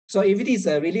So if it is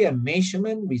really a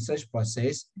measurement research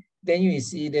process, then you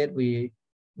see that we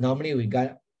normally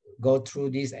go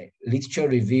through this literature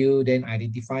review, then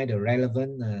identify the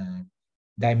relevant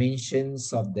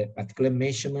dimensions of the particular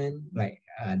measurement, like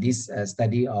this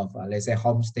study of, let's say,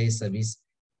 homestay service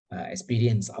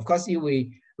experience. Of course, you will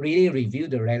really review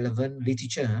the relevant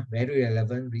literature, very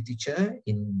relevant literature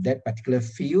in that particular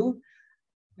field.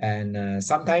 And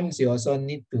sometimes you also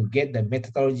need to get the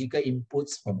methodological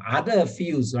inputs from other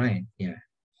fields, right? Yeah.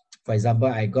 For example,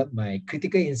 I got my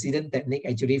critical incident technique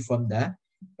actually from the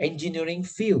engineering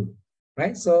field,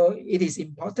 right? So it is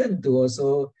important to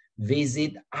also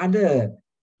visit other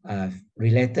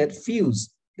related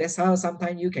fields. That's how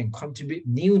sometimes you can contribute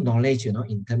new knowledge,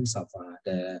 in terms of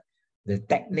the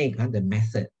technique, the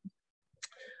method.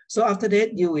 So after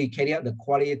that, you will carry out the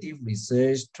qualitative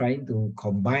research, trying to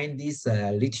combine this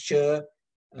literature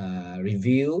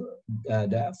review,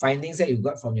 the findings that you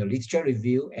got from your literature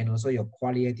review, and also your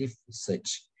qualitative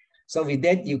research. So with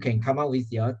that, you can come up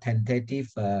with your tentative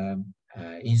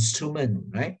instrument,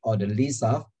 right? Or the list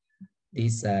of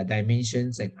these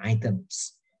dimensions and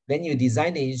items. Then you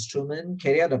design the instrument,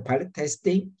 carry out the pilot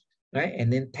testing, right?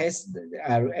 And then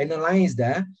analyze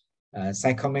the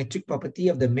psychometric property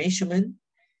of the measurement.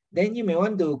 Then you may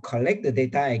want to collect the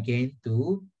data again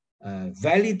to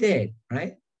validate,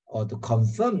 right? Or to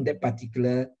confirm that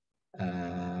particular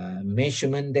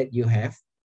measurement that you have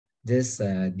just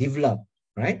developed,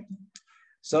 right?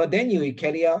 So then you will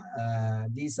carry out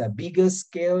this bigger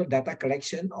scale data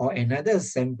collection or another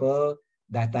sample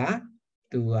data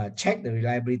to check the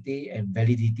reliability and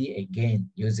validity again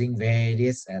using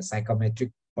various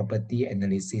psychometric property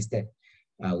analysis that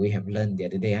we have learned the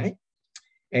other day, right?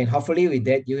 And hopefully with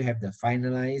that, you have the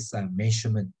finalized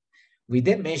measurement. With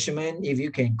that measurement, if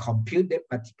you can compute that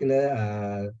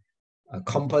particular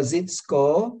composite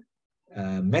score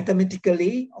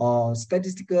mathematically or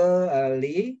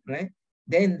statistically, right?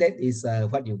 Then that is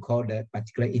what you call the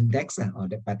particular index or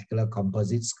the particular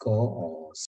composite score or